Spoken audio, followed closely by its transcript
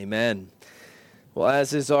Amen. Well,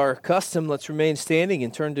 as is our custom, let's remain standing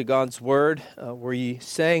and turn to God's Word. We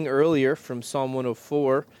sang earlier from Psalm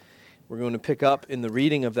 104. We're going to pick up in the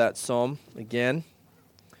reading of that psalm again.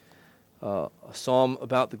 A psalm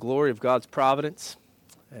about the glory of God's providence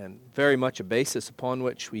and very much a basis upon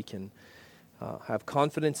which we can have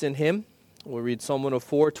confidence in Him. We'll read Psalm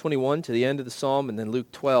 104, 21 to the end of the psalm, and then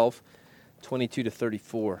Luke 12, 22 to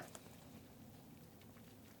 34.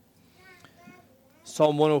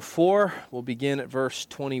 Psalm 104, we'll begin at verse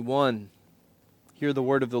 21. Hear the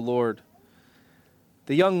word of the Lord.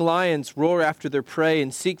 The young lions roar after their prey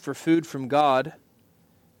and seek for food from God.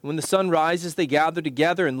 When the sun rises, they gather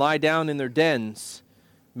together and lie down in their dens.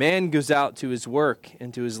 Man goes out to his work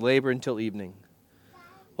and to his labor until evening.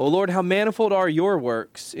 O Lord, how manifold are your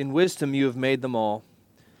works. In wisdom you have made them all.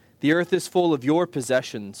 The earth is full of your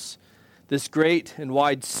possessions. This great and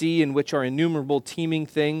wide sea in which are innumerable teeming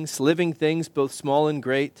things, living things both small and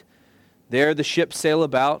great. There the ships sail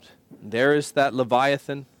about. There is that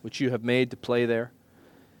Leviathan which you have made to play there.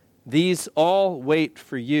 These all wait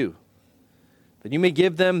for you, that you may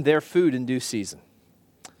give them their food in due season.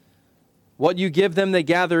 What you give them they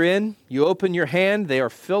gather in. You open your hand, they are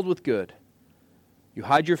filled with good. You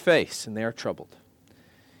hide your face, and they are troubled.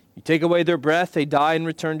 You take away their breath, they die and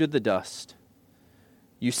return to the dust.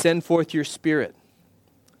 You send forth your Spirit.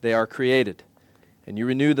 They are created, and you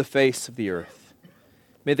renew the face of the earth.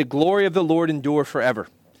 May the glory of the Lord endure forever.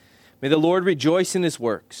 May the Lord rejoice in his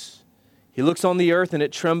works. He looks on the earth, and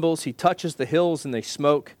it trembles. He touches the hills, and they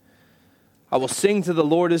smoke. I will sing to the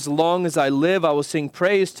Lord as long as I live. I will sing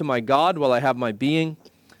praise to my God while I have my being.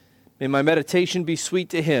 May my meditation be sweet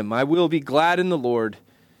to him. I will be glad in the Lord.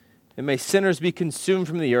 And may sinners be consumed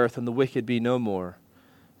from the earth, and the wicked be no more.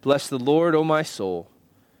 Bless the Lord, O my soul.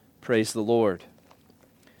 Praise the Lord.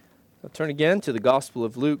 I'll turn again to the Gospel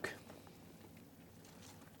of Luke.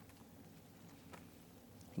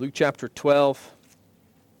 Luke chapter 12.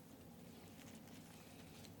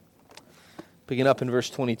 Picking up in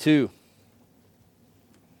verse 22.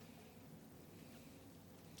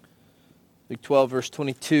 Luke 12, verse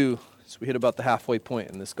 22. So we hit about the halfway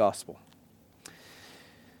point in this Gospel.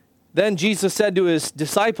 Then Jesus said to his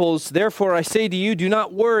disciples, "Therefore I say to you, do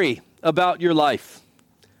not worry about your life,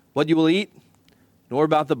 what you will eat, nor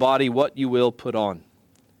about the body, what you will put on.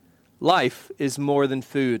 Life is more than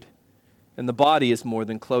food, and the body is more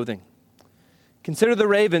than clothing. Consider the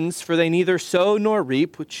ravens, for they neither sow nor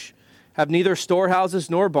reap, which have neither storehouses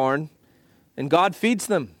nor barn, and God feeds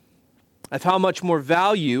them. Of how much more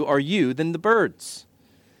value are you than the birds?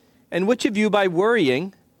 And which of you, by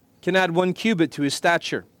worrying, can add 1 cubit to his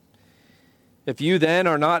stature? If you then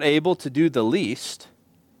are not able to do the least,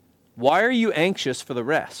 why are you anxious for the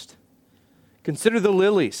rest? Consider the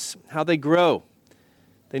lilies, how they grow.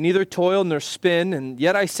 They neither toil nor spin, and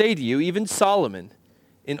yet I say to you, even Solomon,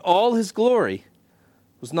 in all his glory,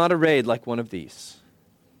 was not arrayed like one of these.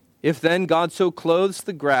 If then God so clothes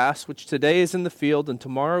the grass, which today is in the field and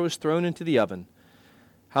tomorrow is thrown into the oven,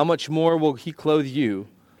 how much more will he clothe you,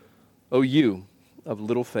 O you of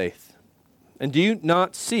little faith? And do you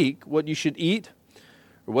not seek what you should eat,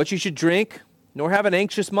 or what you should drink, nor have an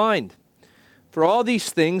anxious mind? For all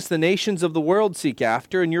these things the nations of the world seek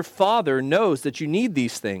after, and your Father knows that you need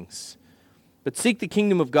these things. But seek the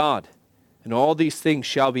kingdom of God, and all these things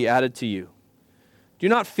shall be added to you. Do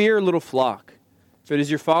not fear, little flock, for it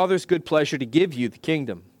is your Father's good pleasure to give you the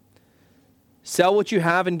kingdom. Sell what you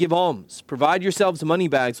have and give alms. Provide yourselves money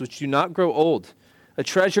bags which do not grow old, a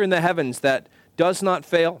treasure in the heavens that does not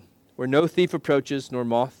fail, where no thief approaches nor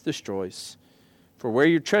moth destroys. For where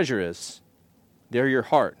your treasure is, there your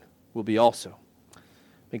heart will be also."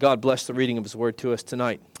 May God bless the reading of his word to us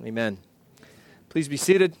tonight. Amen. Please be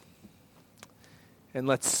seated, and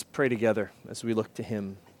let's pray together as we look to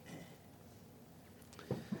him.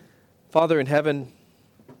 Father in heaven,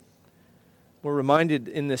 we're reminded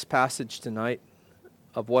in this passage tonight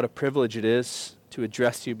of what a privilege it is to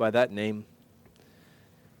address you by that name.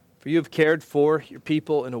 For you have cared for your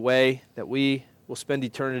people in a way that we will spend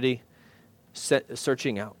eternity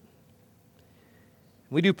searching out.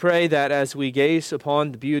 We do pray that as we gaze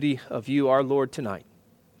upon the beauty of you, our Lord, tonight,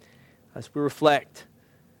 as we reflect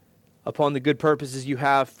upon the good purposes you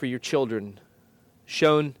have for your children,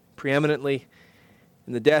 shown preeminently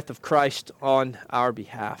in the death of Christ on our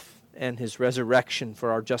behalf and his resurrection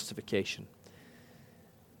for our justification,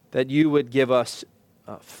 that you would give us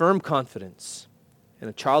firm confidence and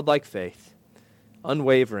a childlike faith,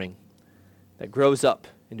 unwavering, that grows up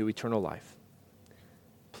into eternal life.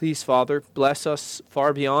 Please, Father, bless us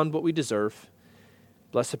far beyond what we deserve.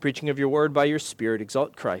 Bless the preaching of your word by your Spirit.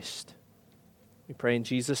 Exalt Christ. We pray in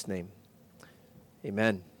Jesus' name.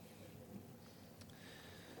 Amen.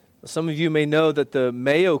 Some of you may know that the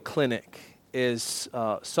Mayo Clinic is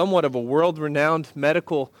somewhat of a world-renowned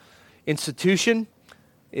medical institution.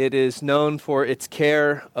 It is known for its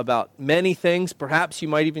care about many things. Perhaps you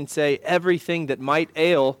might even say everything that might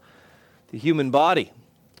ail the human body.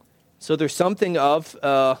 So there's something of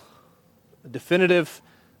a definitive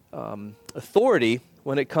authority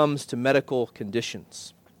when it comes to medical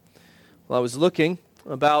conditions. Well, I was looking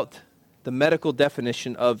about the medical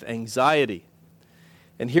definition of anxiety.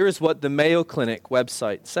 And here's what the Mayo Clinic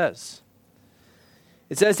website says.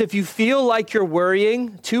 It says, if you feel like you're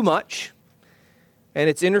worrying too much and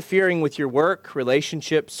it's interfering with your work,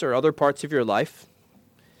 relationships, or other parts of your life,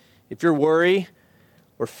 if your worry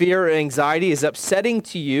or fear or anxiety is upsetting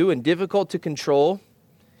to you and difficult to control,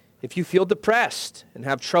 if you feel depressed and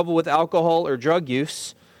have trouble with alcohol or drug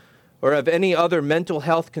use, or have any other mental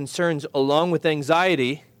health concerns along with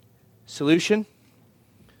anxiety, solution,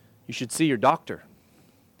 you should see your doctor.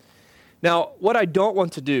 Now, what I don't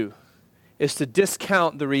want to do is to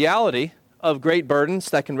discount the reality of great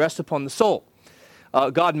burdens that can rest upon the soul.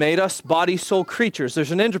 God made us body, soul creatures.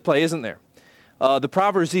 There's an interplay, isn't there? The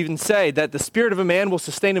Proverbs even say that the spirit of a man will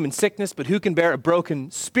sustain him in sickness, but who can bear a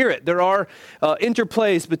broken spirit? There are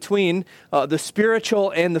interplays between the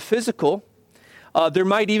spiritual and the physical. There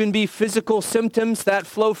might even be physical symptoms that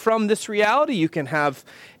flow from this reality. You can have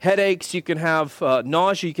headaches, you can have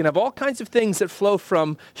nausea, you can have all kinds of things that flow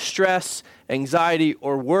from stress, anxiety,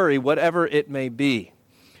 or worry, whatever it may be.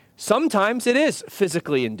 Sometimes it is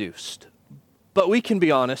physically induced, but we can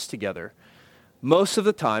be honest together. Most of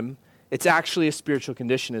the time, it's actually a spiritual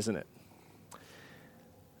condition, isn't it?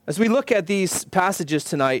 As we look at these passages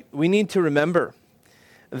tonight, we need to remember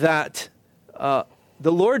that the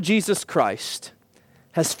Lord Jesus Christ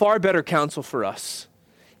has far better counsel for us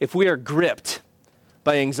if we are gripped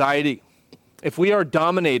by anxiety, if we are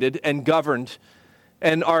dominated and governed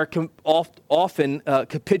and are often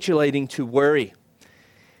capitulating to worry.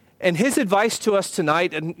 And his advice to us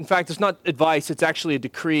tonight, and in fact, it's not advice, it's actually a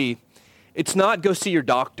decree. It's not go see your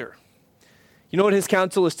doctor. You know what his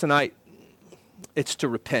counsel is tonight? It's to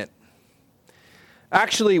repent.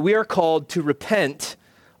 Actually, we are called to repent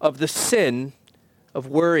of the sin of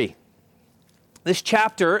worry. This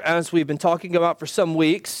chapter, as we've been talking about for some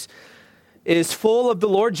weeks, is full of the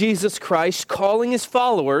Lord Jesus Christ calling his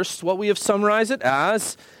followers, what we have summarized it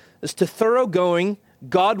as, is to thoroughgoing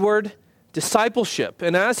Godward discipleship.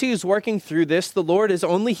 And as he was working through this, the Lord, as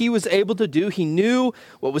only he was able to do, he knew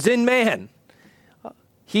what was in man.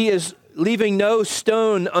 He is leaving no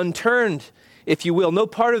stone unturned, if you will, no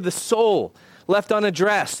part of the soul left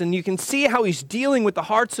unaddressed. And you can see how he's dealing with the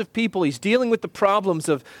hearts of people. He's dealing with the problems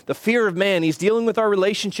of the fear of man. He's dealing with our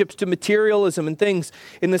relationships to materialism and things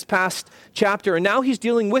in this past chapter. And now he's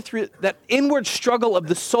dealing with that inward struggle of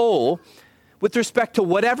the soul with respect to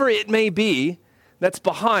whatever it may be that's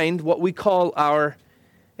behind what we call our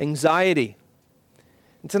anxiety.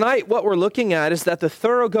 And tonight, what we're looking at is that the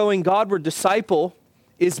thoroughgoing Godward disciple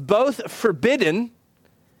is both forbidden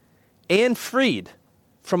and freed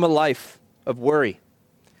from a life of worry.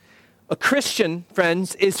 A Christian,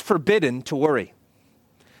 friends, is forbidden to worry.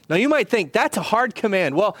 Now you might think that's a hard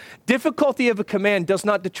command. Well, difficulty of a command does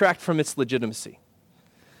not detract from its legitimacy.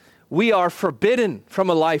 We are forbidden from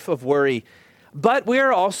a life of worry, but we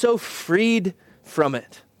are also freed from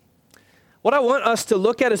it. What I want us to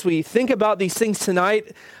look at as we think about these things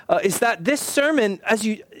tonight is that this sermon,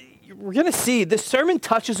 we're going to see, this sermon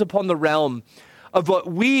touches upon the realm of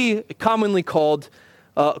what we commonly call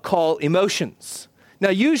emotions. Now,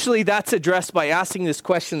 usually that's addressed by asking this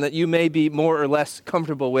question that you may be more or less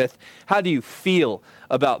comfortable with. How do you feel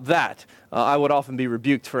about that? I would often be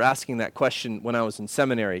rebuked for asking that question when I was in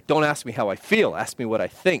seminary. Don't ask me how I feel, ask me what I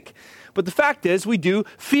think. But the fact is, we do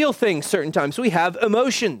feel things certain times. We have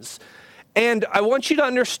emotions. And I want you to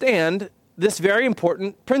understand this very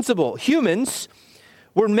important principle. Humans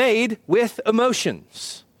were made with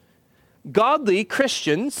emotions. Godly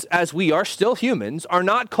Christians, as we are still humans, are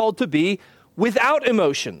not called to be without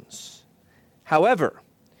emotions. However,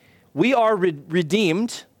 we are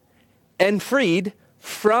redeemed and freed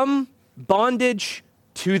from bondage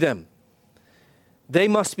to them. They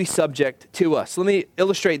must be subject to us. Let me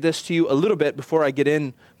illustrate this to you a little bit before I get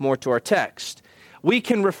in more to our text. We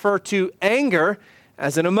can refer to anger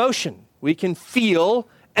as an emotion. We can feel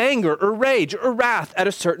anger or rage or wrath at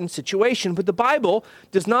a certain situation. But the Bible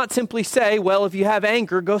does not simply say, well, if you have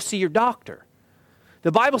anger, go see your doctor.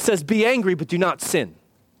 The Bible says, be angry, but do not sin.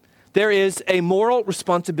 There is a moral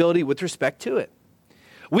responsibility with respect to it.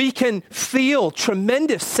 We can feel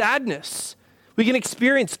tremendous sadness. We can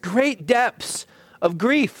experience great depths of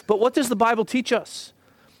grief. But what does the Bible teach us?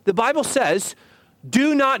 The Bible says,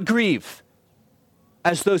 Do not grieve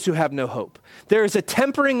as those who have no hope. There is a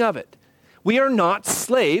tempering of it. We are not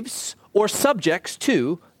slaves or subjects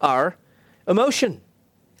to our emotion.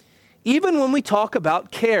 Even when we talk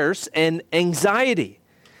about cares and anxiety,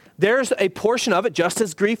 there's a portion of it, just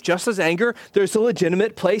as grief, just as anger, there's a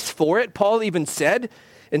legitimate place for it. Paul even said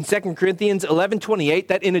in 2 Corinthians 11:28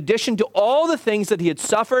 that in addition to all the things that he had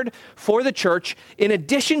suffered for the church, in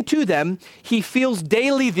addition to them, he feels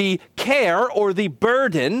daily the care or the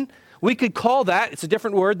burden. We could call that, it's a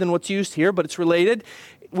different word than what's used here, but it's related.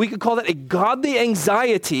 We could call that a godly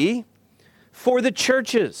anxiety for the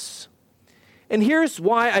churches. And here's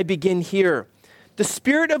why I begin here. The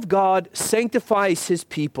Spirit of God sanctifies his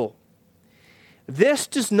people. This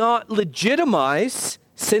does not legitimize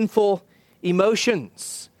sinful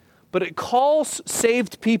emotions, but it calls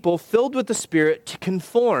saved people filled with the Spirit to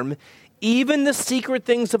conform even the secret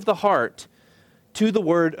things of the heart to the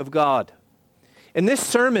Word of God. In this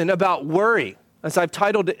sermon about worry, as I've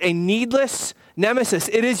titled it, a needless nemesis,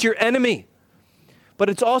 it is your enemy, but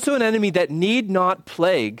it's also an enemy that need not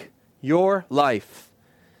plague your life.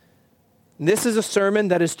 And this is a sermon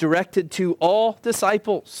that is directed to all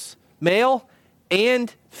disciples, male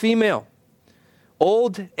and female,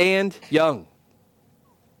 old and young.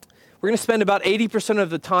 We're going to spend about 80% of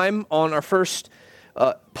the time on our first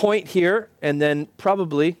point here, and then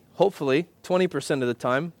probably, hopefully, 20% of the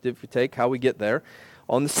time, if we take how we get there,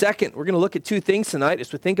 on the second. We're going to look at two things tonight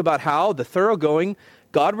as we think about how the thoroughgoing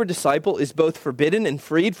Godward disciple is both forbidden and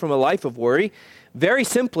freed from a life of worry. Very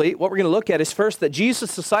simply, what we're going to look at is first that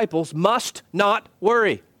Jesus' disciples must not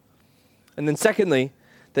worry. And then secondly,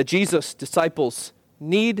 that Jesus' disciples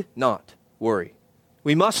need not worry.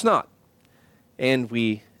 We must not, and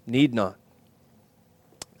we need not.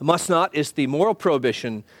 The must not is the moral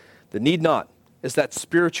prohibition. The need not is that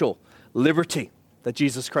spiritual liberty that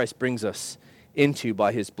Jesus Christ brings us into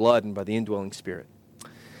by his blood and by the indwelling Spirit.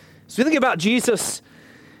 So we think about Jesus'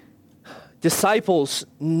 disciples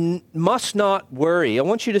must not worry. I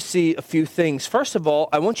want you to see a few things. First of all,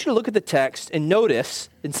 I want you to look at the text and notice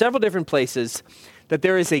in several different places that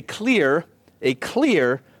there is a clear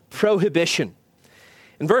prohibition.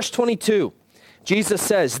 In verse 22, Jesus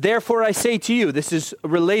says, "Therefore I say to you," this is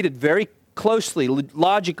related very closely,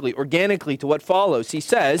 logically, organically to what follows. He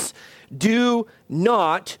says, "Do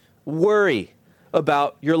not worry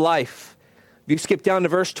about your life." If you skip down to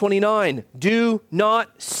verse 29, "Do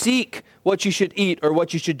not seek what you should eat or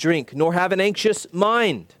what you should drink, nor have an anxious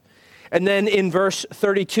mind." And then in verse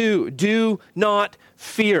 32, "Do not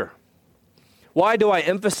fear." Why do I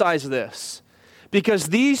emphasize this? Because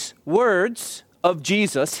these words of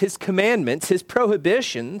Jesus, his commandments, his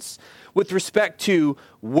prohibitions with respect to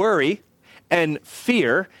worry and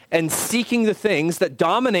fear and seeking the things that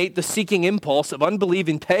dominate the seeking impulse of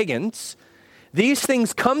unbelieving pagans, these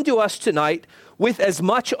things come to us tonight with as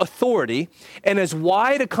much authority and as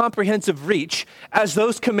wide a comprehensive reach as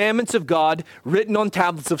those commandments of God written on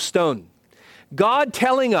tablets of stone. God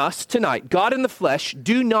telling us tonight, God in the flesh,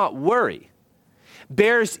 do not worry,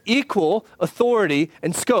 bears equal authority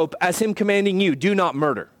and scope as him commanding you, do not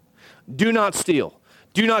murder, do not steal,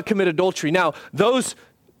 do not commit adultery. Now, those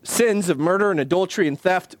sins of murder and adultery and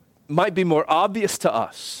theft might be more obvious to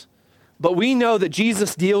us, but we know that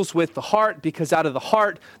Jesus deals with the heart because out of the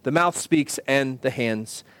heart, the mouth speaks and the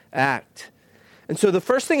hands act. And so the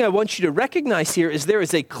first thing I want you to recognize here is there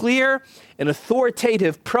is a clear and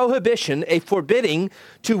authoritative prohibition, a forbidding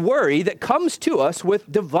to worry that comes to us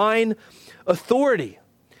with divine authority.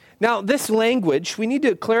 Now, this language, we need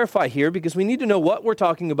to clarify here because we need to know what we're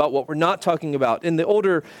talking about, what we're not talking about. In the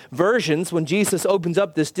older versions, when Jesus opens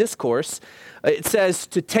up this discourse, it says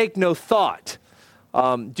to take no thought.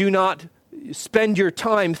 Do not spend your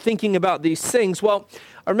time thinking about these things. Well,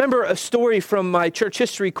 I remember a story from my church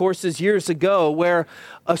history courses years ago where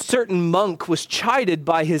a certain monk was chided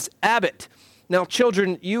by his abbot. Now,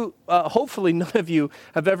 children, you hopefully none of you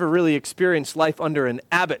have ever really experienced life under an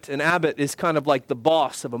abbot. An abbot is kind of like the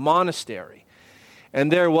boss of a monastery.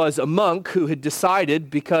 And there was a monk who had decided,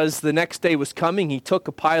 because the next day was coming, he took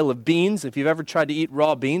a pile of beans. If you've ever tried to eat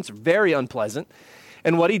raw beans, very unpleasant.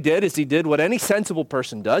 And what he did is he did what any sensible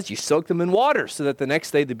person does. You soak them in water so that the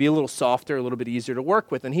next day they'd be a little softer, a little bit easier to work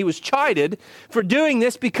with. And he was chided for doing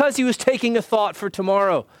this because he was taking a thought for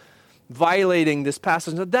tomorrow, violating this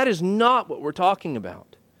passage. Now, that is not what we're talking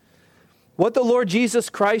about. What the Lord Jesus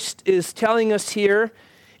Christ is telling us here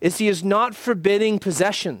is he is not forbidding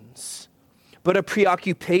possessions, but a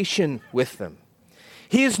preoccupation with them.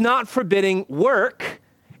 He is not forbidding work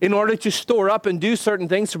in order to store up and do certain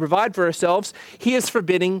things to provide for ourselves. He is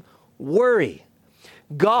forbidding worry.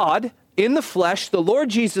 God in the flesh, the Lord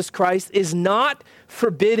Jesus Christ is not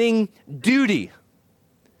forbidding duty,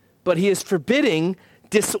 but he is forbidding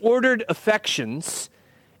disordered affections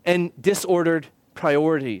and disordered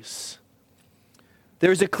priorities.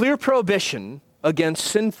 There's a clear prohibition against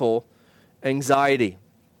sinful anxiety.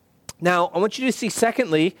 Now, I want you to see,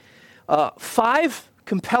 secondly, 5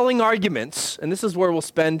 compelling arguments, and this is where we'll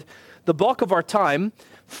spend the bulk of our time,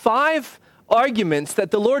 5 arguments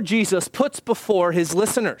that the Lord Jesus puts before his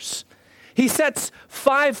listeners. He sets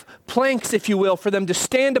 5 planks, if you will, for them to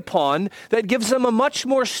stand upon that gives them a much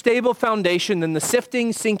more stable foundation than the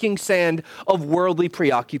sifting, sinking sand of worldly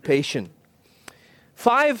preoccupation.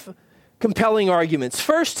 5 compelling arguments.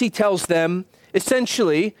 First, he tells them,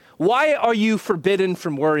 essentially, why are you forbidden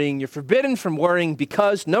from worrying? You're forbidden from worrying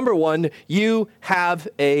because, number 1, you have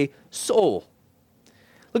a soul.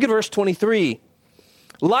 Look at verse 23.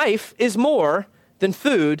 Life is more than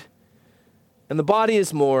food, and the body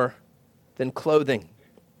is more than clothing.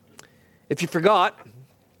 If you forgot,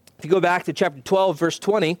 if you go back to chapter 12, verse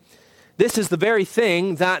 20, this is the very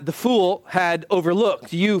thing that the fool had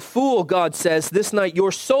overlooked. You fool, God says, this night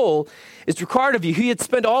your soul is required of you. He had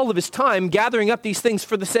spent all of his time gathering up these things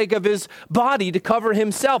for the sake of his body, to cover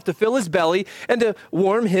himself, to fill his belly, and to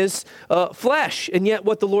warm his flesh. And yet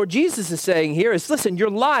what the Lord Jesus is saying here is, listen,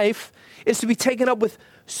 your life is to be taken up with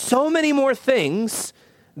so many more things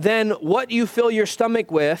than what you fill your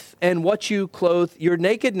stomach with and what you clothe your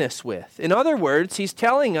nakedness with. In other words, he's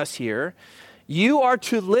telling us here, you are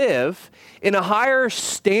to live in a higher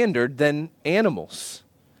standard than animals.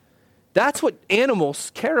 That's what animals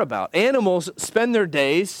care about. Animals spend their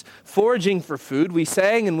days foraging for food. We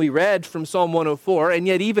sang and we read from Psalm 104, and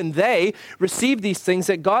yet even they receive these things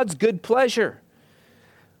at God's good pleasure.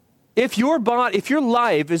 If your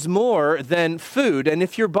life is more than food, and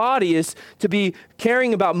if your body is to be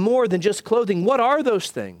caring about more than just clothing, what are those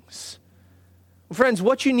things? Friends,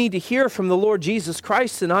 what you need to hear from the Lord Jesus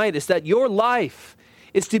Christ tonight is that your life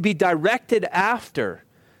is to be directed after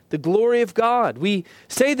the glory of God. We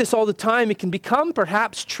say this all the time. It can become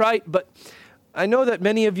perhaps trite, but I know that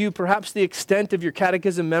many of you, perhaps the extent of your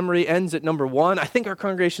catechism memory ends at number 1. I think our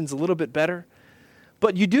congregation's a little bit better.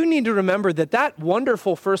 But you do need to remember that that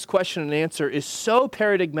wonderful first question and answer is so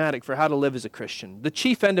paradigmatic for how to live as a Christian. The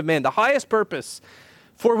chief end of man, the highest purpose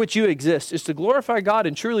for which you exist, is to glorify God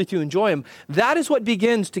and truly to enjoy him. That is what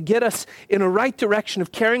begins to get us in a right direction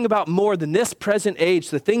of caring about more than this present age,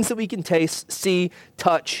 the things that we can taste, see,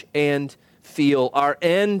 touch, and feel. Our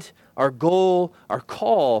end, our goal, our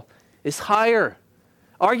call is higher.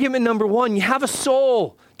 Argument number 1, you have a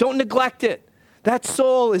soul. Don't neglect it. That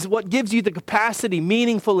soul is what gives you the capacity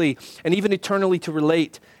meaningfully and even eternally to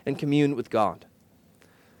relate and commune with God.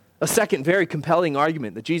 A second very compelling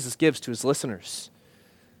argument that Jesus gives to his listeners.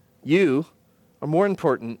 You are more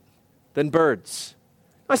important than birds.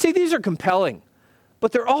 I say these are compelling,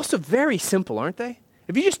 but they're also very simple, aren't they?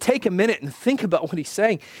 If you just take a minute and think about what he's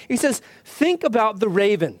saying, he says, think about the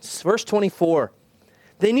ravens. Verse 24.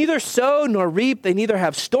 They neither sow nor reap. They neither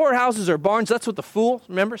have storehouses or barns. That's what the fool,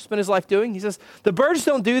 remember, spent his life doing. He says, the birds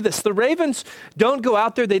don't do this. The ravens don't go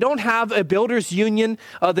out there. They don't have a builder's union.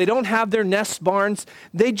 They don't have their nest barns.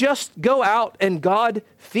 They just go out and God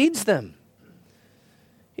feeds them.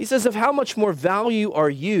 He says, of how much more value are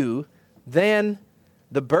you than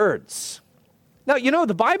the birds? Now, you know,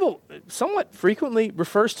 the Bible somewhat frequently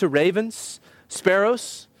refers to ravens,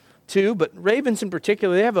 sparrows too, but ravens in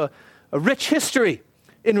particular, they have a rich history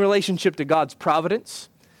in relationship to God's providence.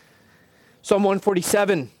 Psalm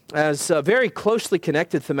 147, as very closely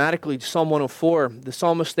connected thematically to Psalm 104, the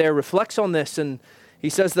psalmist there reflects on this, and he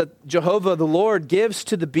says that Jehovah, the Lord, gives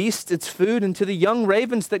to the beast its food and to the young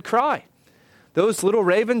ravens that cry. Those little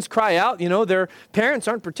ravens cry out. You know, their parents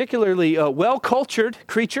aren't particularly well-cultured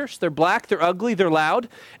creatures. They're black, they're ugly, they're loud,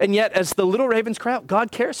 and yet as the little ravens cry out,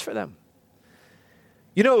 God cares for them.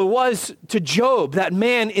 You know, it was to Job, that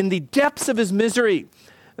man in the depths of his misery,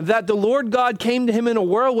 that the Lord God came to him in a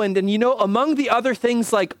whirlwind. And you know, among the other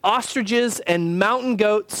things like ostriches and mountain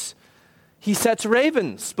goats, he sets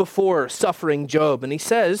ravens before suffering Job. And he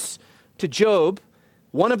says to Job,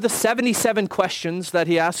 one of the 77 questions that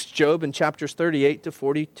he asks Job in chapters 38 to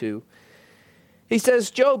 42, he says,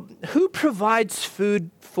 Job, who provides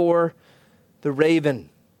food for the raven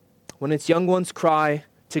when its young ones cry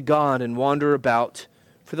to God and wander about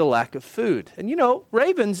for the lack of food? And you know,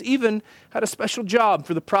 ravens even had a special job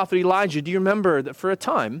for the prophet Elijah. Do you remember that for a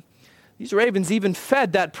time, these ravens even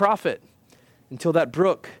fed that prophet until that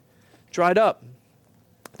brook dried up?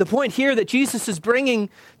 The point here that Jesus is bringing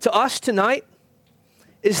to us tonight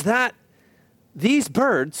is that these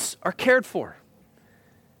birds are cared for.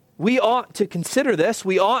 we ought to consider this.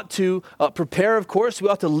 We ought to prepare, of course. We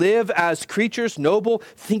ought to live as creatures, noble,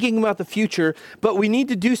 thinking about the future. But we need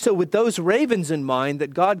to do so with those ravens in mind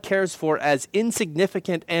that God cares for as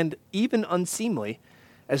insignificant and even unseemly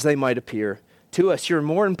as they might appear to us. You're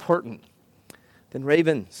more important than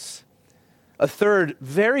ravens. A third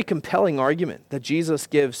very compelling argument that Jesus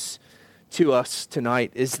gives to us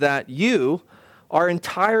tonight is that you are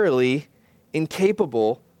entirely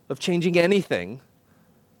incapable of changing anything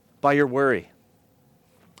by your worry.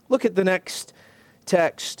 Look at the next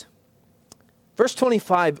text. Verse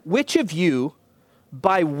 25, which of you,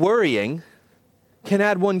 by worrying, can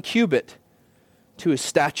add 1 cubit to his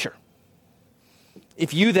stature?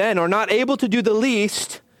 If you then are not able to do the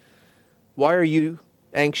least, why are you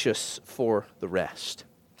anxious for the rest?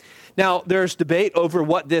 Now, there's debate over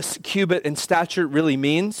what this cubit in stature really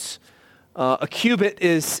means. A cubit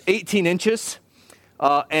is 18 inches.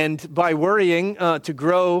 And by worrying to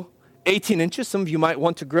grow 18 inches, some of you might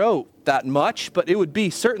want to grow that much, but it would be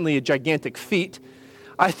certainly a gigantic feat.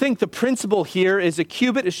 I think the principle here is a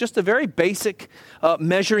cubit is just a very basic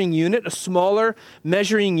measuring unit, a smaller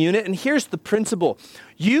measuring unit. And here's the principle.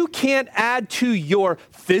 You can't add to your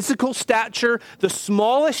physical stature the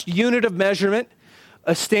smallest unit of measurement,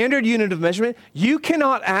 a standard unit of measurement. You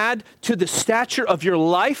cannot add to the stature of your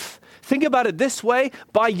life. Think about it this way.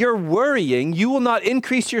 By your worrying, you will not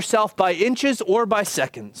increase yourself by inches or by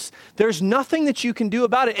seconds. There's nothing that you can do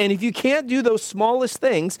about it. And if you can't do those smallest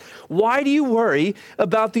things, why do you worry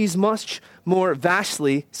about these much more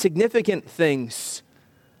vastly significant things?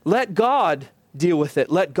 Let God deal with it.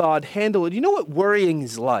 Let God handle it. You know what worrying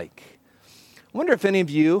is like? I wonder if any of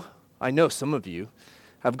you, I know some of you,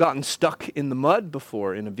 have gotten stuck in the mud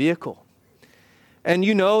before in a vehicle. And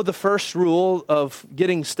you know the first rule of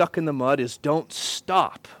getting stuck in the mud is don't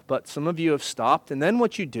stop. But some of you have stopped. And then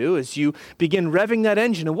what you do is you begin revving that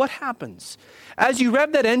engine. And what happens? As you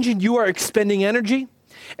rev that engine, you are expending energy.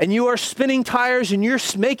 And you are spinning tires and you're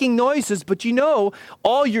making noises. But you know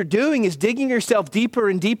all you're doing is digging yourself deeper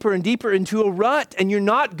and deeper and deeper into a rut. And you're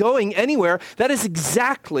not going anywhere. That is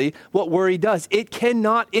exactly what worry does. It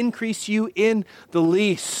cannot increase you in the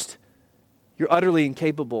least. You're utterly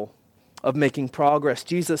incapable of making progress.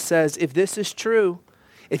 Jesus says, if this is true,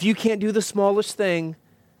 if you can't do the smallest thing,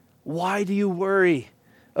 why do you worry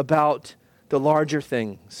about the larger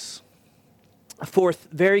things? A fourth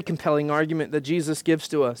very compelling argument that Jesus gives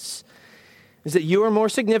to us is that you are more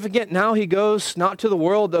significant. Now he goes not to the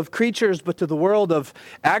world of creatures, but to the world of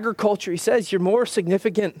agriculture. He says you're more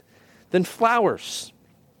significant than flowers.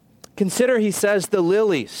 Consider, he says, the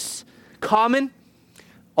lilies, common,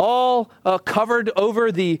 all covered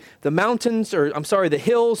over the mountains, the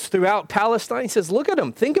hills throughout Palestine. He says, look at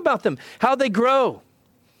them, think about them, how they grow.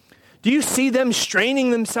 Do you see them straining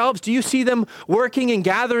themselves? Do you see them working and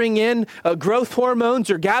gathering in growth hormones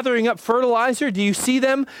or gathering up fertilizer? Do you see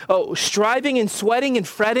them striving and sweating and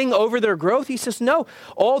fretting over their growth? He says, no,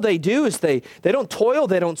 all they do is they don't toil,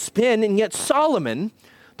 they don't spin. And yet Solomon,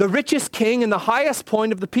 the richest king and the highest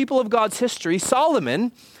point of the people of God's history,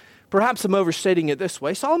 Solomon, perhaps I'm overstating it this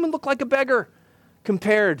way, Solomon looked like a beggar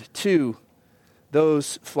compared to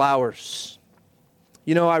those flowers.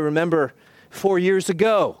 You know, I remember 4 years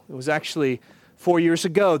ago, it was actually 4 years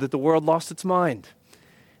ago that the world lost its mind.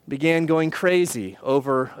 It began going crazy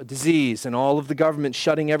over a disease and all of the government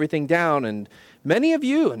shutting everything down. And many of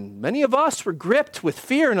you and many of us were gripped with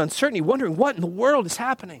fear and uncertainty, wondering what in the world is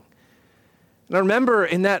happening. And I remember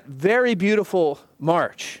in that very beautiful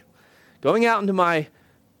March, going out into my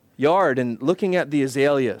yard and looking at the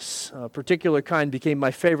azaleas. A particular kind became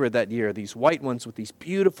my favorite that year, these white ones with these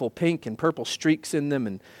beautiful pink and purple streaks in them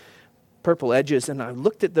and purple edges. And I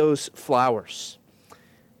looked at those flowers.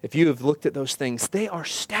 If you have looked at those things, they are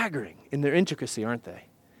staggering in their intricacy, aren't they?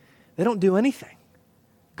 They don't do anything.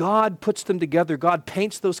 God puts them together. God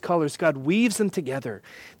paints those colors. God weaves them together.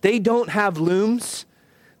 They don't have looms.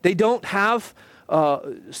 They don't have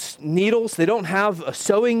needles. They don't have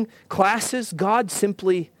sewing classes. God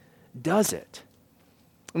simply does it.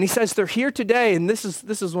 And he says they're here today, and this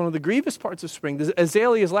is one of the grievous parts of spring. The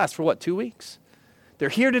azaleas last for 2 weeks? They're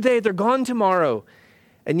here today, they're gone tomorrow.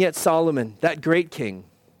 And yet Solomon, that great king,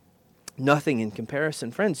 nothing in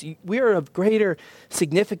comparison. Friends, we are of greater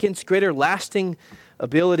significance, greater lasting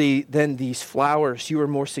ability than these flowers. You are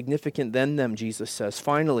more significant than them, Jesus says.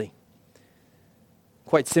 Finally,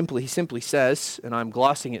 quite simply, he simply says, and I'm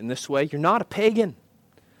glossing it in this way, you're not a pagan.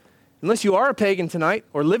 Unless you are a pagan tonight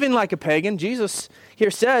or living like a pagan, Jesus here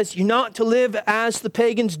says you're not to live as the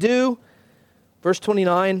pagans do. Verse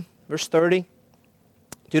 29, verse 30.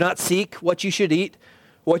 Do not seek what you should eat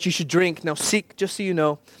what you should drink. Now seek, just so you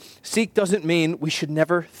know, seek doesn't mean we should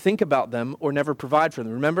never think about them or never provide for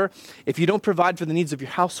them. Remember, if you don't provide for the needs of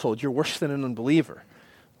your household, you're worse than an unbeliever.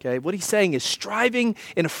 Okay, what he's saying is striving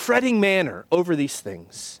in a fretting manner over these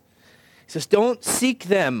things. He says, don't seek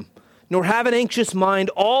them, nor have an anxious mind.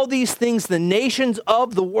 All these things the nations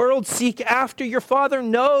of the world seek after. Your Father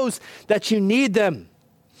knows that you need them.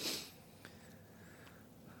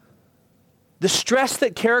 The stress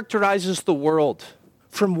that characterizes the world,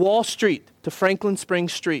 from Wall Street to Franklin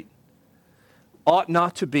Springs Street, ought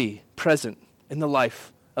not to be present in the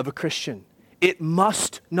life of a Christian. It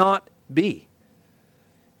must not be.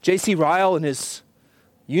 J.C. Ryle, in his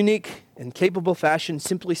unique and capable fashion,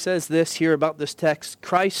 simply says this here about this text.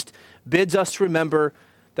 Christ bids us remember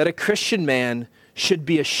that a Christian man should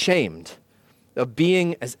be ashamed of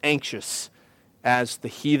being as anxious as the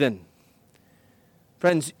heathen.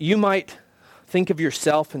 Friends, you might think of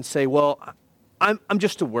yourself and say, well, I'm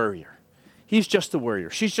just a worrier. He's just a worrier.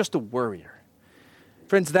 She's just a worrier.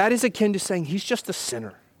 Friends, that is akin to saying he's just a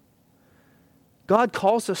sinner. God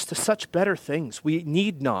calls us to such better things. We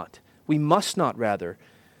need not, we must not rather,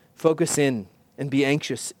 focus in and be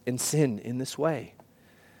anxious and sin in this way.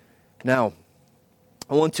 Now,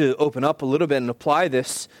 I want to open up a little bit and apply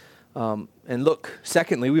this and look,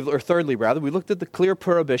 thirdly, we looked at the clear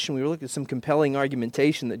prohibition. We looked at some compelling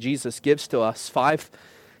argumentation that Jesus gives to us, 5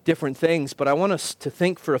 different things. But I want us to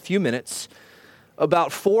think for a few minutes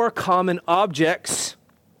about 4 common objects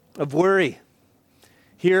of worry.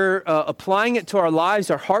 Here, applying it to our lives,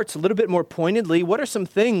 our hearts a little bit more pointedly, what are some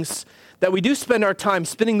things that we do spend our time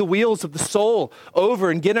spinning the wheels of the soul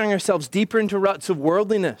over and getting ourselves deeper into ruts of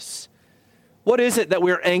worldliness? What is it that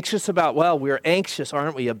we're anxious about? Well, we're anxious,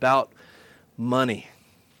 aren't we, about money.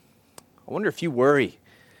 I wonder if you worry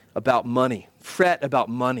about money, fret about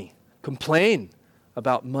money, complain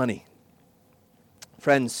about money.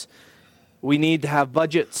 Friends, we need to have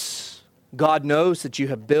budgets. God knows that you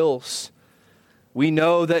have bills. We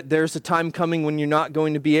know that there's a time coming when you're not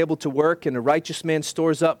going to be able to work, and a righteous man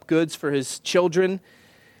stores up goods for his children.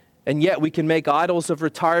 And yet we can make idols of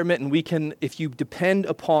retirement, and we can, if you depend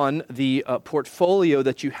upon the portfolio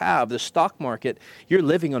that you have, the stock market, you're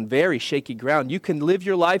living on very shaky ground. You can live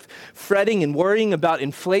your life fretting and worrying about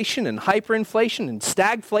inflation and hyperinflation and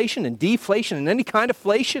stagflation and deflation and any kind of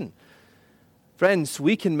inflation. Friends,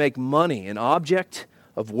 we can make money an object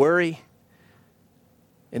of worry.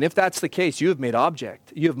 And if that's the case, you have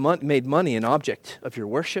made money an object of your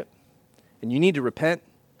worship. And you need to repent.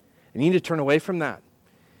 You need to turn away from that.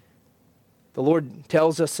 The Lord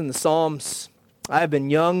tells us in the Psalms, I have been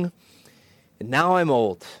young, and now I'm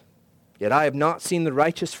old. Yet I have not seen the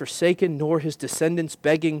righteous forsaken, nor his descendants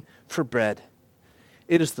begging for bread.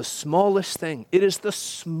 It is the smallest thing. It is the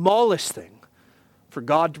smallest thing for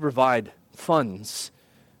God to provide funds,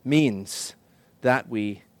 means that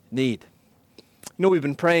we need. You know, we've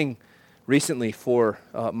been praying recently for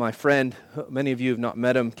my friend. Many of you have not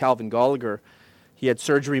met him, Calvin Gallagher. He had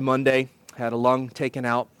surgery Monday, had a lung taken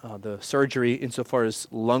out. The surgery, insofar as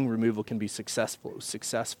lung removal can be successful, it was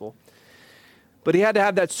successful. But he had to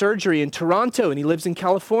have that surgery in Toronto, and he lives in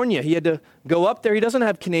California. He had to go up there. He doesn't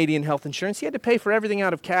have Canadian health insurance. He had to pay for everything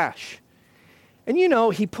out of cash. And you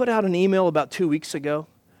know, he put out an email about 2 weeks ago,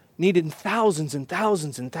 needed thousands and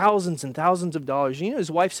thousands and thousands and thousands of dollars. You know,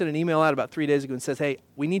 his wife sent an email out about 3 days ago and says, hey,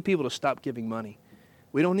 we need people to stop giving money.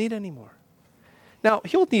 We don't need any more. Now,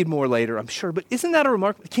 he'll need more later, I'm sure, but isn't that a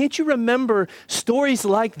remarkable? Can't you remember stories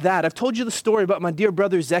like that? I've told you the story about my dear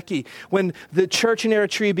brother Zeki, when the church in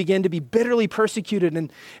Eritrea began to be bitterly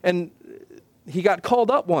persecuted, and he got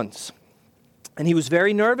called up once, and he was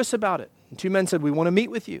very nervous about it. And 2 men said, we want to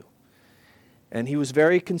meet with you. And he was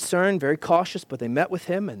very concerned, very cautious, but they met with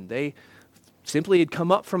him, and they simply had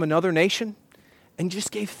come up from another nation and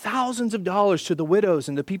just gave thousands of dollars to the widows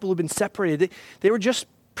and the people who've been separated. They were just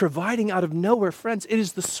providing out of nowhere. Friends, it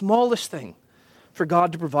is the smallest thing for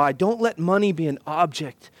God to provide. Don't let money be an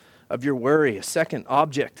object of your worry. A second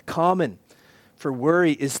object, common for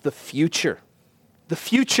worry, is the future. The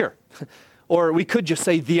future. Or we could just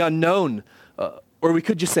say the unknown. Or we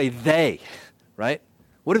could just say they, right?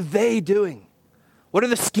 What are they doing? What are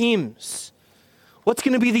the schemes? What's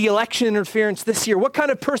going to be the election interference this year? What kind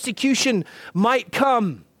of persecution might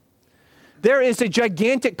come? There is a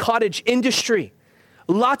gigantic cottage industry.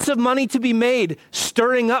 Lots of money to be made,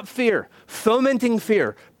 stirring up fear, fomenting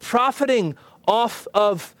fear, profiting off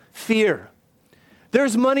of fear.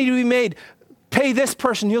 There's money to be made. Pay this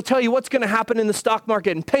person, he'll tell you what's going to happen in the stock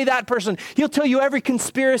market. And pay that person, he'll tell you every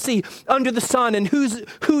conspiracy under the sun and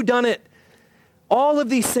who done it. All of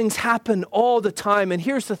these things happen all the time. And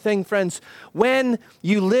here's the thing, friends. When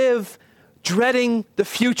you live dreading the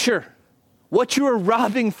future. What you are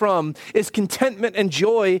robbing from is contentment and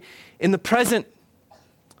joy in the present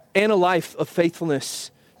and a life of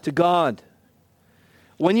faithfulness to God.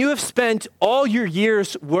 When you have spent all your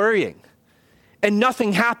years worrying and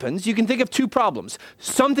nothing happens, you can think of two problems.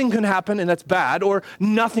 Something can happen and that's bad, or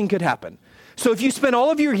nothing could happen. So if you spend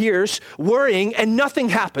all of your years worrying and nothing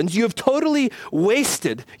happens, you have totally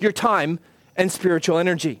wasted your time and spiritual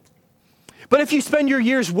energy. But if you spend your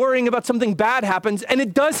years worrying about something bad happens, and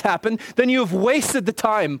it does happen, then you have wasted the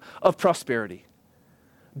time of prosperity.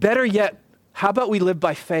 Better yet, how about we live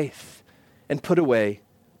by faith and put away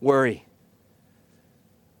worry?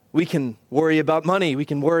 We can worry about money. We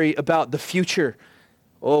can worry about the future.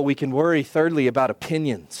 Oh, we can worry, thirdly, about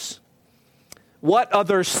opinions. What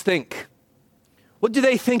others think. What do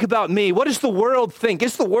they think about me? What does the world think?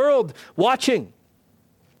 Is the world watching?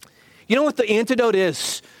 You know what the antidote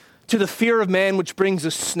is to the fear of man, which brings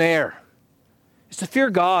a snare? It's to fear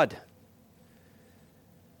God.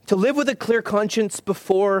 To live with a clear conscience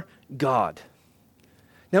before God.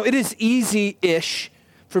 Now, it is easy-ish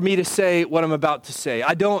for me to say what I'm about to say.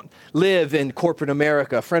 I don't live in corporate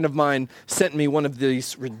America. A friend of mine sent me one of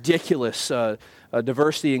these ridiculous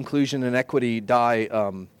diversity, inclusion, and equity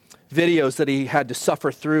videos that he had to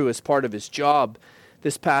suffer through as part of his job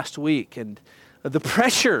this past week. And the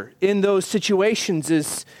pressure in those situations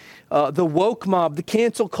is the woke mob, the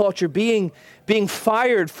cancel culture, being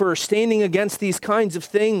fired for standing against these kinds of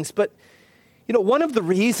things. But, you know, one of the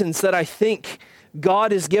reasons that I think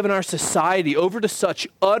God has given our society over to such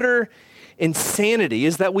utter insanity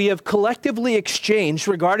is that we have collectively exchanged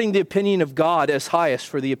regarding the opinion of God as highest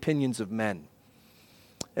for the opinions of men.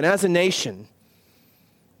 And as a nation,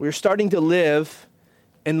 we're starting to live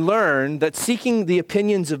and learn that seeking the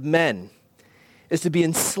opinions of men is to be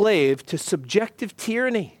enslaved to subjective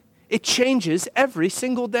tyranny. It changes every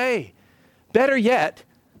single day. Better yet,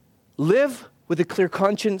 live with a clear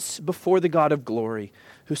conscience before the God of glory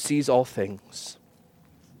who sees all things.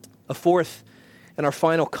 A fourth and our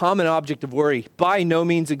final common object of worry, by no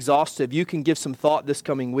means exhaustive. You can give some thought this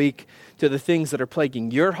coming week to the things that are plaguing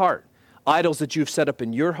your heart, idols that you've set up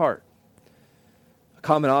in your heart. A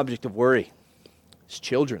common object of worry is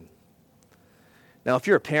children. Now, if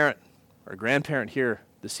you're a parent or a grandparent here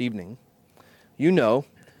this evening, you know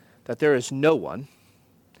that there is no one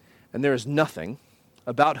and there is nothing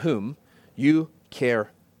about whom you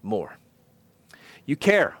care more. You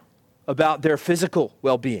care about their physical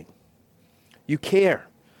well-being. You care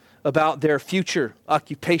about their future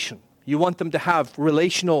occupation. You want them to have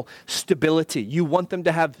relational stability. You want them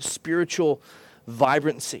to have spiritual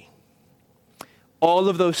vibrancy. All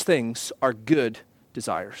of those things are good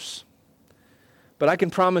desires. But I can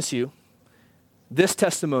promise you, this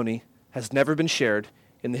testimony has never been shared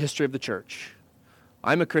in the history of the church.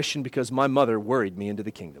 I'm a Christian because my mother worried me into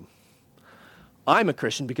the kingdom. I'm a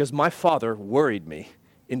Christian because my father worried me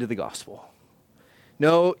into the gospel.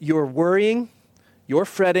 No, your worrying, your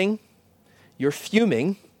fretting, your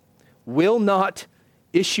fuming will not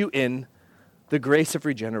issue in the grace of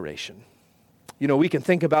regeneration. You know, we can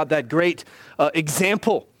think about that great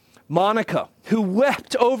example, Monica, who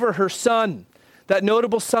wept over her son, that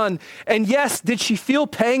notable son. And yes, did she feel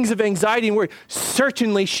pangs of anxiety and worry?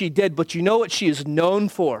 Certainly she did. But you know what she is known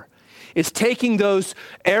for? Is taking those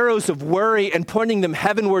arrows of worry and pointing them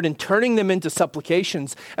heavenward and turning them into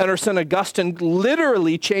supplications. And her son Augustine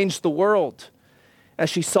literally changed the world as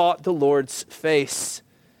she sought the Lord's face.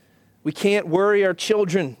 We can't worry our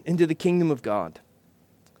children into the kingdom of God.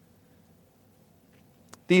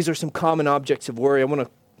 These are some common objects of worry. I want to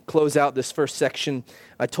close out this first section.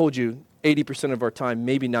 I told you 80% of our time,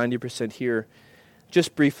 maybe 90% here.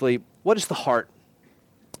 Just briefly, what is the heart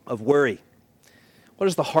of worry? What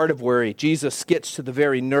is the heart of worry? Jesus gets to the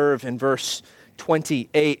very nerve in verse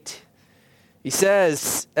 28. He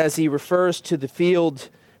says, as he refers to the field,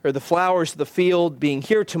 or the flowers of the field being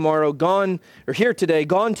here tomorrow, gone, or here today,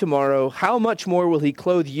 gone tomorrow, how much more will he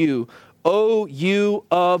clothe you, O you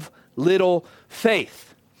of little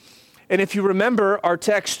faith? And if you remember our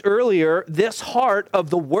text earlier, this heart of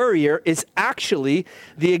the worrier is actually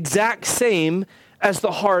the exact same as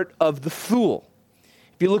the heart of the fool.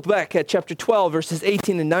 If you look back at chapter 12, verses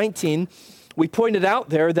 18 and 19, we pointed out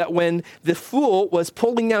there that when the fool was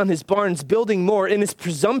pulling down his barns, building more, in his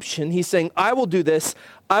presumption, he's saying, I will do this,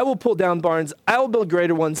 I will pull down barns, I will build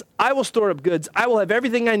greater ones, I will store up goods, I will have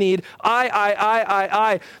everything I need,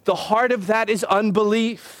 I. The heart of that is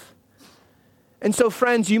unbelief. And so,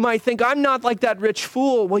 friends, you might think, I'm not like that rich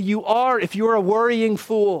fool. Well, you are if you're a worrying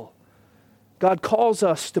fool. God calls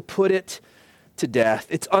us to put it to death.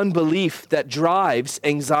 It's unbelief that drives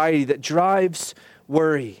anxiety, that drives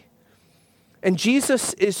worry. And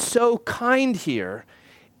Jesus is so kind here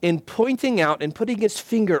in pointing out and putting his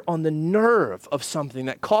finger on the nerve of something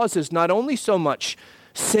that causes not only so much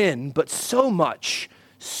sin, but so much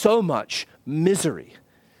misery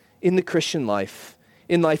in the Christian life,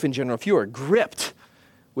 in life in general. If you are gripped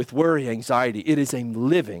with worry, anxiety, it is a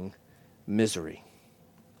living misery.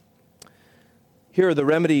 Here are the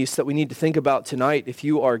remedies that we need to think about tonight if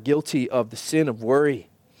you are guilty of the sin of worry.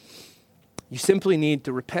 You simply need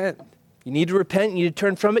to repent. You need to repent, you need to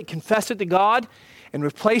turn from it, confess it to God, and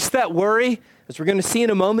replace that worry, as we're going to see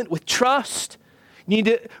in a moment, with trust. You need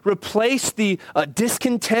to replace the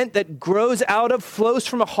discontent that flows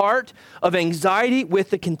from a heart of anxiety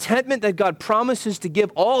with the contentment that God promises to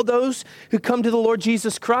give all those who come to the Lord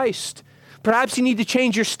Jesus Christ. Perhaps you need to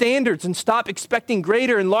change your standards and stop expecting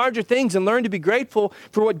greater and larger things and learn to be grateful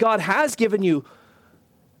for what God has given you.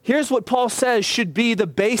 Here's what Paul says should be the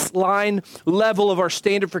baseline level of our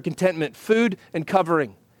standard for contentment: food and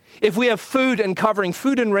covering. If we have food and covering,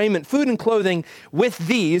 food and raiment, food and clothing, with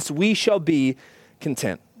these we shall be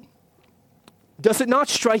content. Does it not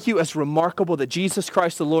strike you as remarkable that Jesus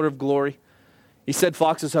Christ, the Lord of glory, he said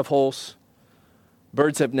foxes have holes,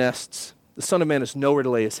 birds have nests, the Son of Man has nowhere to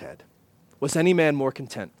lay his head? Was any man more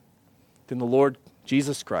content than the Lord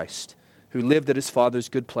Jesus Christ, who lived at his Father's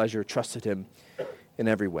good pleasure, trusted him in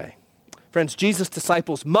every way? Friends, Jesus'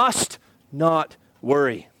 disciples must not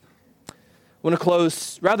worry. I want to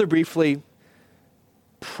close rather briefly,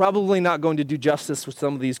 probably not going to do justice with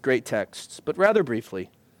some of these great texts, but rather briefly,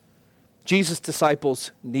 Jesus'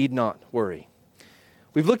 disciples need not worry.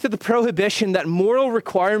 We've looked at the prohibition, that moral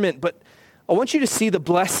requirement, but I want you to see the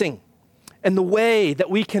blessing and the way that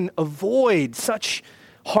we can avoid such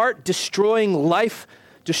heart-destroying,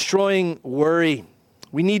 life-destroying worry.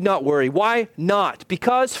 We need not worry. Why not?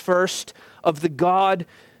 Because first of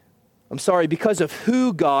because of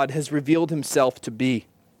who God has revealed himself to be.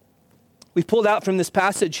 We've pulled out from this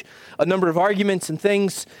passage a number of arguments and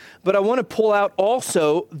things, but I want to pull out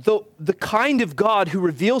also the kind of God who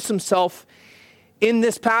reveals himself in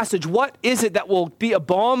this passage. What is it that will be a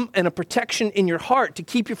balm and a protection in your heart to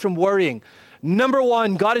keep you from worrying? Number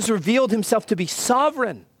one, God has revealed himself to be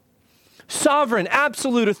sovereign. Sovereign,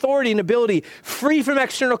 absolute authority and ability, free from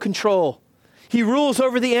external control. He rules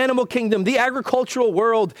over the animal kingdom, the agricultural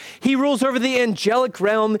world. He rules over the angelic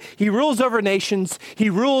realm. He rules over nations. He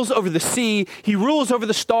rules over the sea. He rules over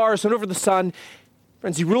the stars and over the sun.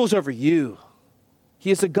 Friends, he rules over you.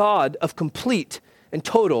 He is a God of complete and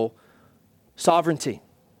total sovereignty.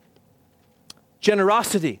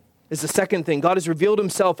 Generosity is the second thing. God has revealed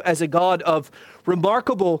himself as a God of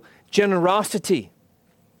remarkable generosity.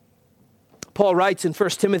 Paul writes in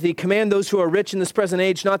 1 Timothy, "Command those who are rich in this present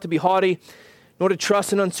age not to be haughty, nor to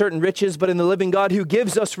trust in uncertain riches, but in the living God who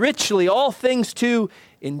gives us richly all things to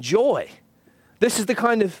enjoy." This is the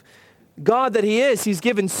kind of God that he is. He's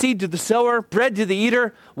given seed to the sower, bread to the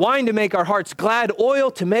eater, wine to make our hearts glad,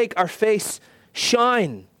 oil to make our face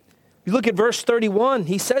shine. You look at verse 31,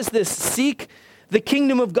 he says this: "Seek the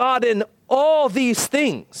kingdom of God, and all these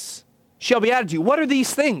things shall be added to you." What are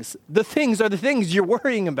these things? The things are the things you're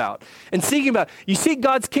worrying about and seeking about. You seek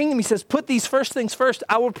God's kingdom, he says, put these first things first.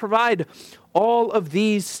 I will provide all of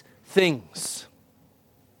these things.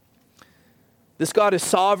 This God is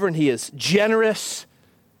sovereign. He is generous.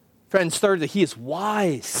 Friends, thirdly, he is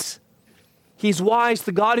wise. He's wise,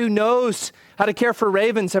 the God who knows how to care for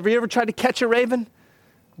ravens. Have you ever tried to catch a raven?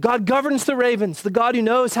 God governs the ravens, the God who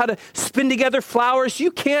knows how to spin together flowers.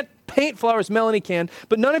 You can't paint flowers, Melanie can,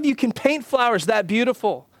 but none of you can paint flowers that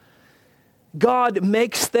beautiful. God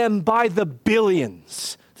makes them by the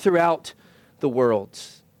billions throughout the world.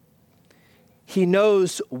 He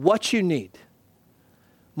knows what you need.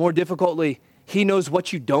 More difficultly, he knows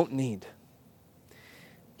what you don't need.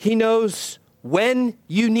 He knows when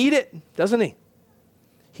you need it, doesn't he?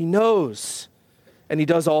 He knows, and he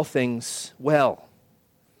does all things well.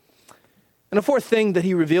 And a fourth thing that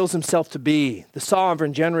he reveals himself to be, the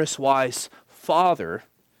sovereign, generous, wise Father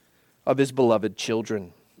of his beloved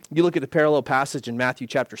children. You look at the parallel passage in Matthew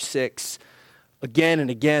chapter 6, again and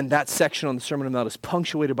again, that section on the Sermon on the Mount is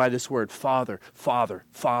punctuated by this word, Father, Father,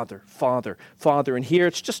 Father, Father, Father. And here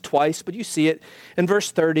it's just twice, but you see it in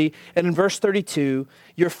verse 30 and in verse 32.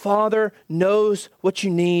 Your Father knows what you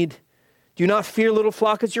need. Do not fear, little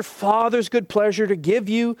flock. It's your Father's good pleasure to give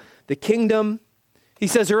you the kingdom. He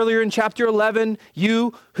says earlier in chapter 11,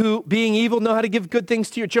 you who being evil know how to give good things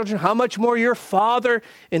to your children, how much more your Father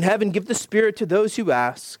in heaven give the Spirit to those who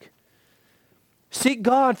ask. Seek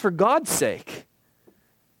God for God's sake.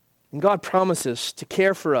 And God promises to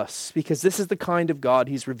care for us because this is the kind of God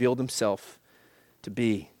he's revealed himself to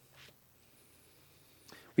be.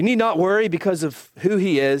 We need not worry because of who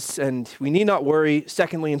he is, and we need not worry,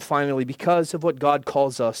 secondly and finally, because of what God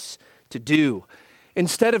calls us to do.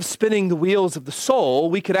 Instead of spinning the wheels of the soul,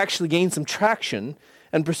 we could actually gain some traction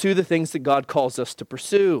and pursue the things that God calls us to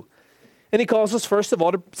pursue. And he calls us, first of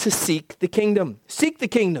all, to seek the kingdom. Seek the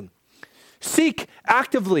kingdom. Seek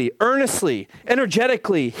actively, earnestly,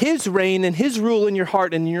 energetically his reign and his rule in your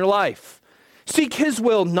heart and in your life. Seek his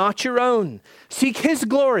will, not your own. Seek his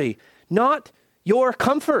glory, not your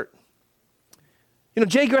comfort. You know,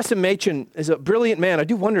 J. Gresham Machen is a brilliant man. I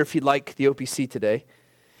do wonder if he'd like the OPC today.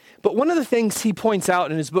 But one of the things he points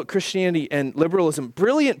out in his book, Christianity and Liberalism,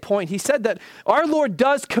 brilliant point, he said that our Lord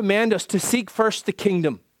does command us to seek first the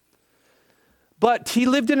kingdom. But he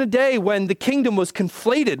lived in a day when the kingdom was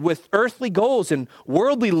conflated with earthly goals and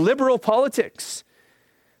worldly liberal politics.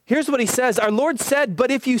 Here's what he says. Our Lord said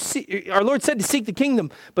to seek the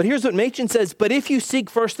kingdom. But here's what Machen says. But if you seek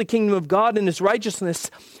first the kingdom of God and his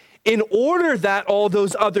righteousness, in order that all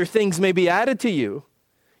those other things may be added to you,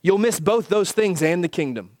 you'll miss both those things and the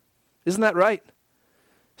kingdom. Isn't that right?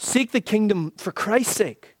 Seek the kingdom for Christ's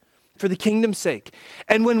sake, for the kingdom's sake.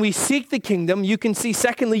 And when we seek the kingdom, you can see,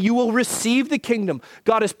 secondly, you will receive the kingdom.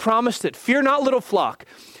 God has promised it. Fear not, little flock.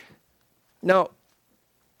 Now,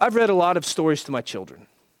 I've read a lot of stories to my children.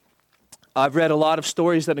 I've read a lot of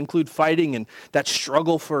stories that include fighting and that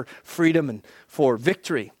struggle for freedom and for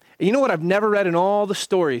victory. And you know what I've never read in all the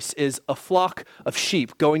stories is a flock of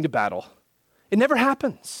sheep going to battle. It never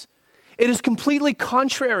happens. It is completely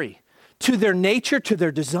contrary to their nature, to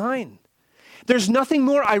their design. There's nothing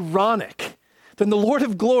more ironic than the Lord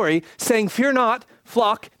of glory saying, fear not,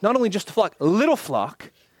 flock, not only just a flock, a little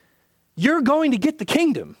flock, you're going to get the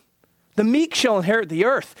kingdom. The meek shall inherit the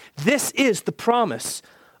earth. This is the promise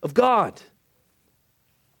of God.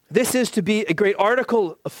 This is to be a great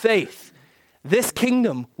article of faith. This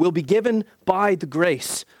kingdom will be given by the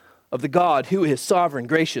grace of the God who is sovereign,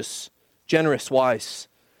 gracious, generous, wise.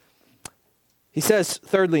 He says,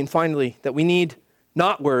 thirdly and finally, that we need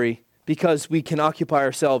not worry because we can occupy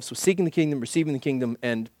ourselves with seeking the kingdom, receiving the kingdom,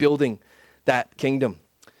 and building that kingdom.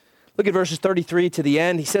 Look at verses 33 to the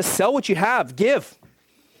end. He says, sell what you have, give.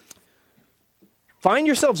 Find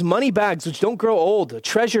yourselves money bags which don't grow old, a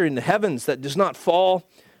treasure in the heavens that does not fall,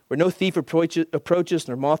 where no thief approaches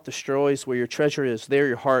nor moth destroys. Where your treasure is, there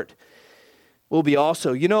your heart will be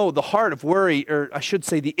also. You know, the heart of worry, or I should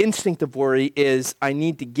say the instinct of worry, is I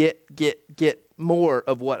need to get more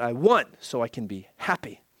of what I want so I can be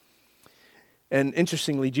happy. And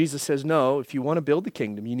interestingly, Jesus says, no, if you want to build the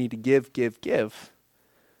kingdom, you need to give to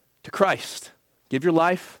Christ. Give your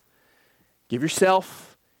life, give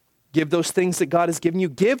yourself, give those things that God has given you.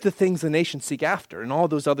 Give the things the nations seek after, and all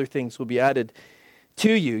those other things will be added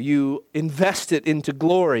to you. You invest it into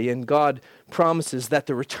glory, and God promises that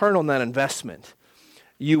the return on that investment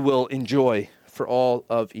you will enjoy for all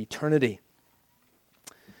of eternity.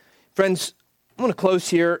 Friends, I want to close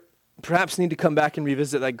here. Perhaps need to come back and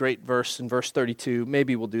revisit that great verse in verse 32.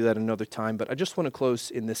 Maybe we'll do that another time, but I just want to close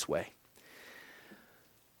in this way.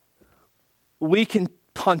 We can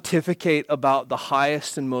pontificate about the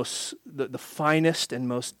highest and the finest and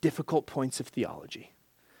most difficult points of theology.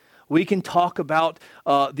 We can talk about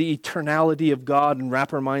the eternality of God and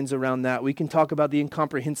wrap our minds around that. We can talk about the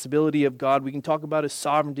incomprehensibility of God. We can talk about his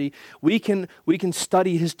sovereignty. We can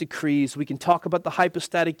study his decrees. We can talk about the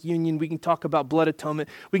hypostatic union. We can talk about blood atonement.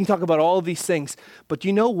 We can talk about all of these things. But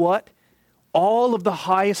you know what? All of the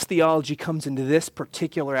highest theology comes into this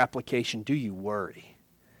particular application. Do you worry?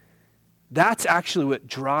 That's actually what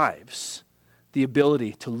drives the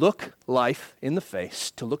ability to look life in the face,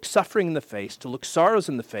 to look suffering in the face, to look sorrows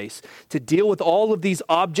in the face, to deal with all of these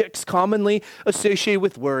objects commonly associated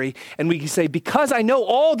with worry. And we can say, because I know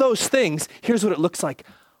all those things, here's what it looks like.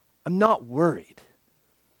 I'm not worried.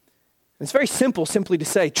 And it's very simple simply to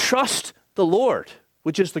say, trust the Lord,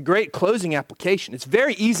 which is the great closing application. It's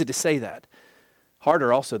very easy to say that.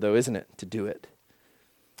 Harder also, though, isn't it, to do it?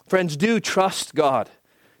 Friends, do trust God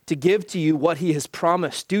to give to you what he has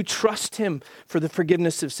promised. Do trust him for the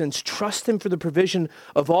forgiveness of sins. Trust him for the provision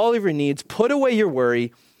of all of your needs. Put away your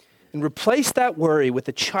worry and replace that worry with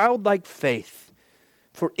a childlike faith.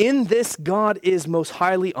 For in this God is most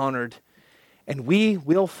highly honored, and we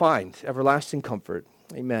will find everlasting comfort.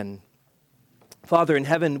 Amen. Father in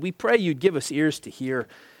heaven, we pray you'd give us ears to hear.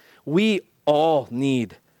 We all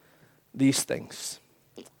need these things,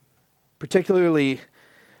 particularly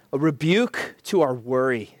a rebuke to our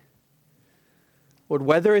worry. Lord,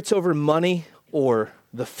 whether it's over money or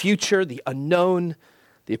the future, the unknown,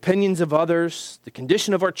 the opinions of others, the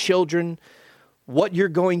condition of our children, what you're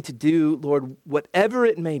going to do, Lord, whatever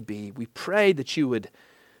it may be, we pray that you would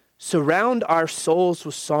Surround our souls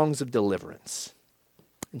with songs of deliverance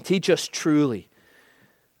and teach us truly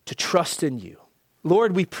to trust in you.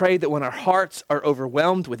 Lord, we pray that when our hearts are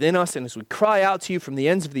overwhelmed within us and as we cry out to you from the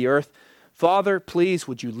ends of the earth, Father, please,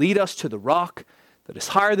 would you lead us to the rock that is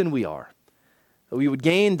higher than we are, that we would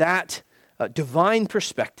gain that divine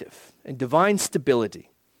perspective and divine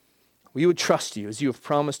stability. We would trust you as you have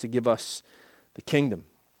promised to give us the kingdom.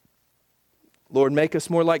 Lord, make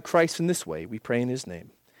us more like Christ in this way. We pray in his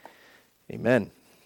name. Amen.